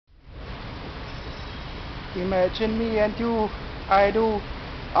Imagine me and you, I do.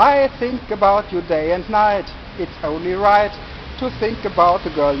 I think about you day and night. It's only right to think about the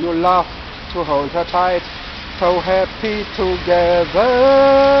girl you love, to hold her tight. So happy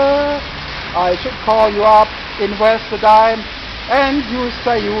together. I should call you up, invest a dime, and you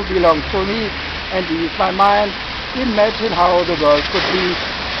say you belong to me, and ease my mind. Imagine how the world could be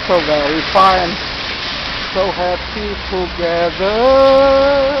so very fine. So happy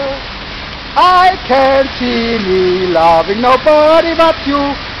together. I can't see me loving nobody but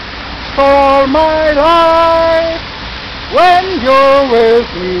you for all my life. When you're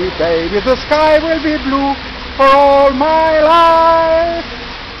with me, baby, the sky will be blue for all my life.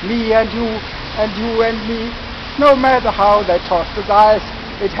 Me and you and me, no matter how they toss the dice,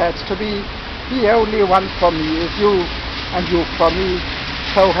 it has to be the only one for me is you, and you for me,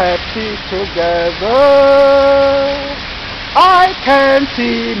 so happy together. I can't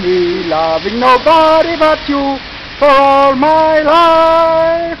see me loving nobody but you for all my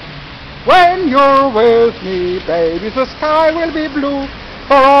life. When you're with me, baby, the sky will be blue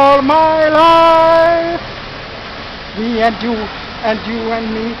for all my life. Me and you and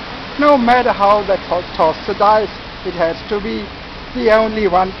me, no matter how they toss the dice, it has to be the only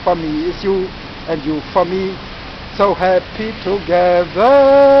one for me is you, and you for me, so happy together.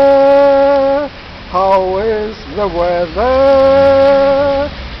 How is the weather?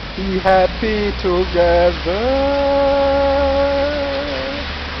 Be happy together.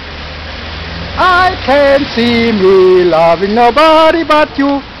 I can't see me loving nobody but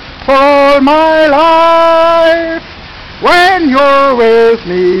you for all my life. When you're with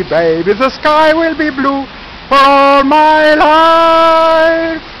me, baby, the sky will be blue for all my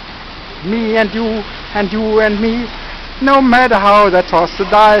life. Me and you and me, no matter how they toss the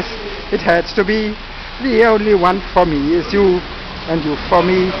dice, it has to be the only one for me is you, and you for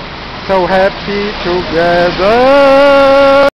me, so happy together.